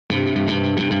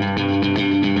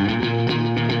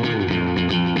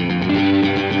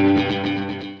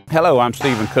Hello, I'm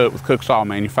Stephen Cook with Cook Saw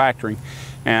Manufacturing,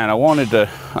 and I wanted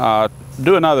to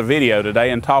do another video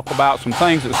today and talk about some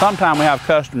things that sometimes we have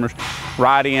customers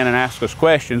write in and ask us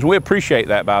questions. We appreciate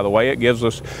that, by the way. It gives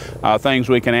us things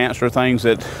we can answer, things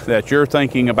that you're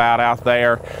thinking about out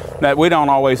there that we don't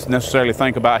always necessarily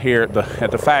think about here at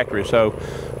the factory. So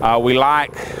we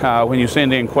like when you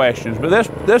send in questions. But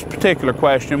this particular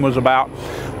question was about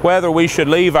whether we should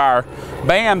leave our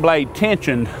band blade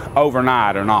tensioned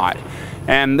overnight or not.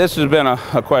 And this has been a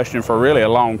question for really a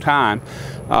long time.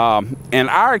 And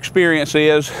our experience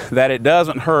is that it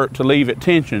doesn't hurt to leave it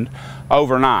tensioned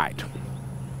overnight,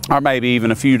 or maybe even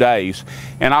a few days.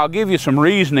 And I'll give you some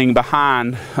reasoning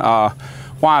behind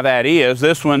why that is.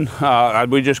 This one,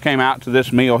 we just came out to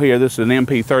this mill here. This is an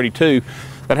MP32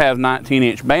 that has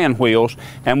 19-inch band wheels,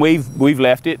 and we've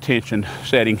left it tensioned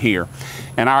setting here.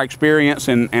 And our experience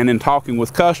in talking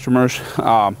with customers,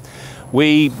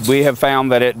 we have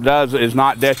found that it is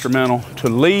not detrimental to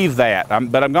leave that.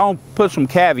 But I'm going to put some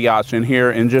caveats in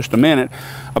here in just a minute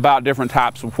about different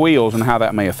types of wheels and how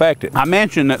that may affect it. I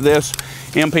mentioned that this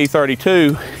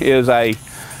MP32 is a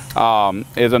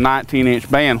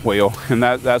 19-inch band wheel, and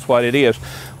that's what it is.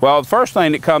 Well, the first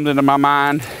thing that comes into my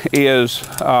mind is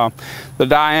the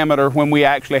diameter when we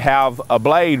actually have a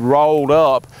blade rolled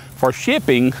up for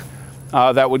shipping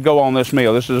that would go on this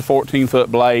mill. This is a 14-foot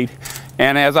blade.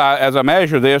 And as I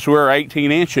measure this, we're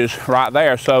 18 inches right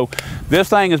there. So this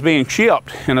thing is being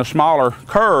shipped in a smaller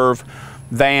curve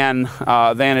than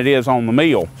it is on the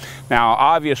mill. Now,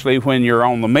 obviously, when you're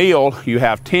on the mill, you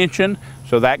have tension,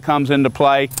 so that comes into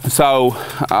play. So,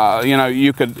 you know,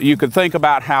 you could think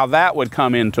about how that would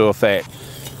come into effect.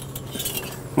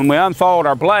 When we unfold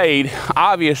our blade,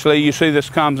 obviously, you see this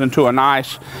comes into a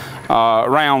nice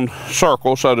round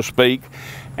circle, so to speak.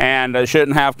 And it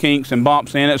shouldn't have kinks and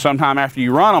bumps in it. Sometime after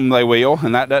you run them, they will,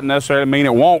 and that doesn't necessarily mean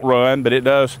it won't run, but it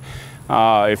does.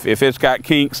 If it's got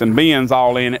kinks and bends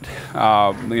all in it,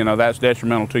 you know, that's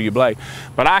detrimental to your blade.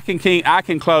 But I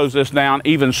can close this down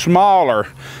even smaller.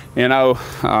 You know,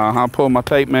 I'll pull my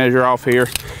tape measure off here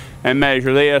and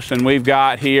measure this, and we've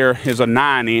got here is a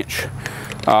 9-inch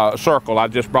circle. I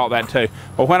just brought that to you.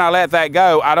 But when I let that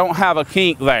go, I don't have a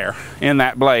kink there in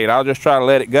that blade. I'll just try to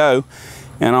let it go.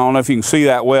 And I don't know if you can see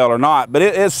that well or not, but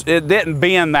it didn't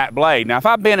bend that blade. Now, if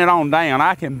I bend it on down,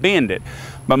 I can bend it.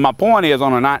 But my point is,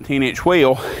 on a 19-inch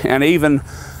wheel, and even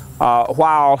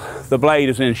while the blade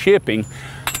is in shipping,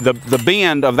 the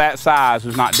bend of that size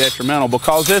is not detrimental,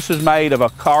 because this is made of a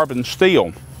carbon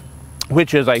steel,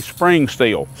 which is a spring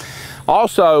steel.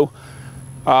 Also,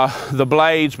 the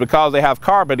blades, because they have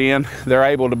carbon in, they're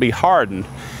able to be hardened.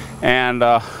 And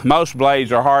most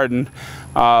blades are hardened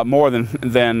more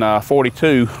than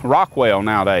 42 Rockwell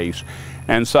nowadays.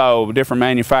 And so different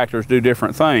manufacturers do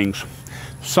different things.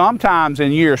 Sometimes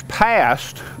in years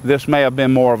past, this may have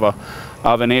been more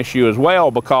of an issue as well,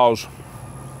 because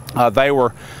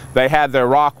they had their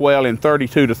Rockwell in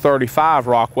 32 to 35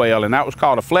 Rockwell, and that was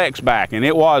called a flex back, and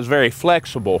it was very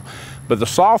flexible. But the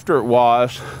softer it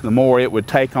was, the more it would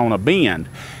take on a bend.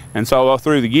 And so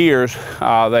through the years,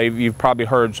 you've probably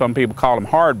heard some people call them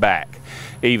hardback.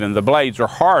 Even the blades are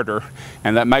harder,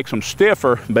 and that makes them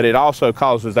stiffer, but it also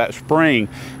causes that spring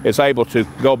is able to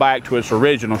go back to its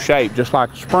original shape, just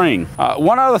like a spring.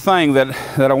 One other thing that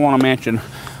I want to mention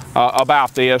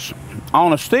about this,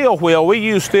 on a steel wheel, we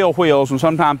use steel wheels, and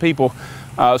sometimes people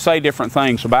say different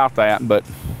things about that, but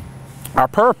our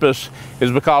purpose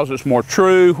is because it's more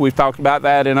true. We've talked about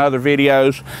that in other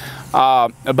videos.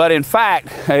 But in fact,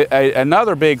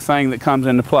 another big thing that comes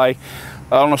into play,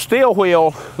 on a steel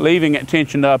wheel, leaving it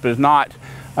tensioned up is not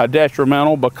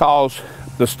detrimental, because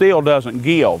the steel doesn't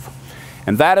give.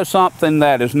 And that is something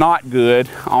that is not good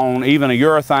on even a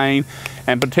urethane,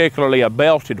 and particularly a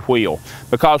belted wheel.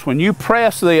 Because when you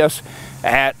press this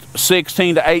at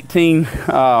 16 to 18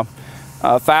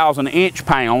 thousand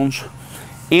inch-pounds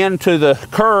into the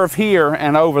curve here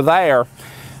and over there,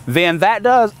 then that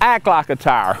does act like a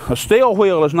tire. A steel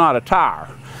wheel is not a tire,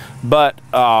 but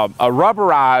a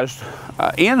rubberized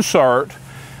insert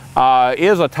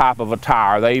is a type of a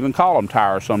tire. They even call them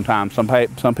tires sometimes.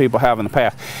 Some people have in the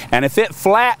past. And if it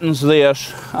flattens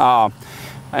this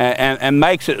and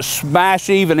makes it smash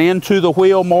even into the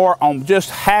wheel more on just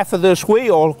half of this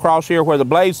wheel across here where the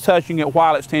blade's touching it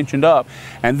while it's tensioned up,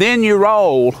 and then you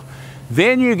roll,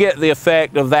 then you get the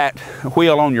effect of that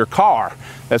wheel on your car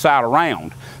that's out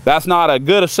around. That's not a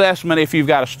good assessment if you've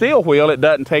got a steel wheel. It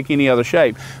doesn't take any other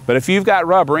shape. But if you've got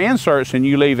rubber inserts and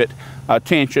you leave it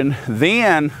tensioned,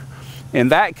 then in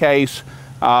that case,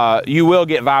 you will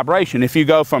get vibration. If you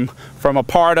go from a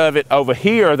part of it over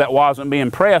here that wasn't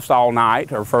being pressed all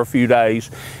night or for a few days,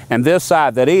 and this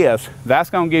side that is, that's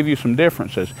going to give you some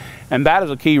differences. And that is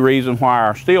a key reason why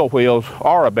our steel wheels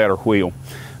are a better wheel,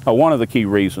 one of the key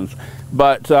reasons.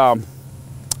 But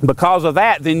because of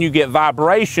that, then you get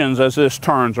vibrations as this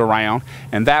turns around,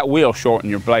 and that will shorten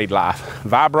your blade life.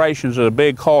 Vibrations is a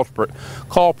big culprit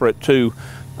to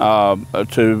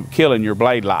killing your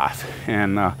blade life,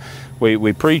 and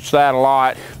we preach that a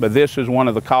lot, but this is one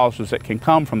of the causes that can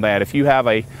come from that. If you have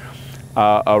a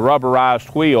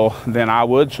rubberized wheel, then I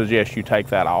would suggest you take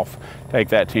that off, take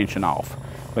that tension off,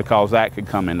 because that could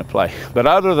come into play. But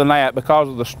other than that, because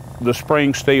of the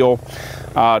spring steel,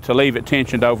 to leave it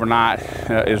tensioned overnight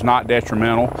is not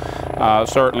detrimental.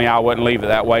 Certainly I wouldn't leave it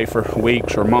that way for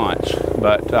weeks or months,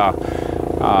 but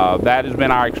that has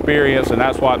been our experience, and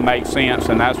that's what makes sense,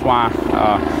 and that's why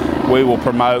we will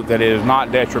promote that it is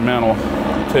not detrimental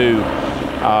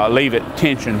to leave it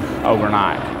tensioned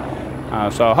overnight.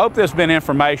 So I hope this has been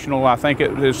informational. I think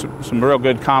it is some real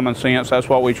good common sense. That's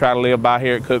what we try to live by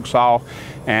here at Cook Saw,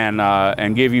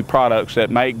 and give you products that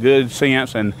make good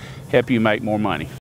sense and help you make more money.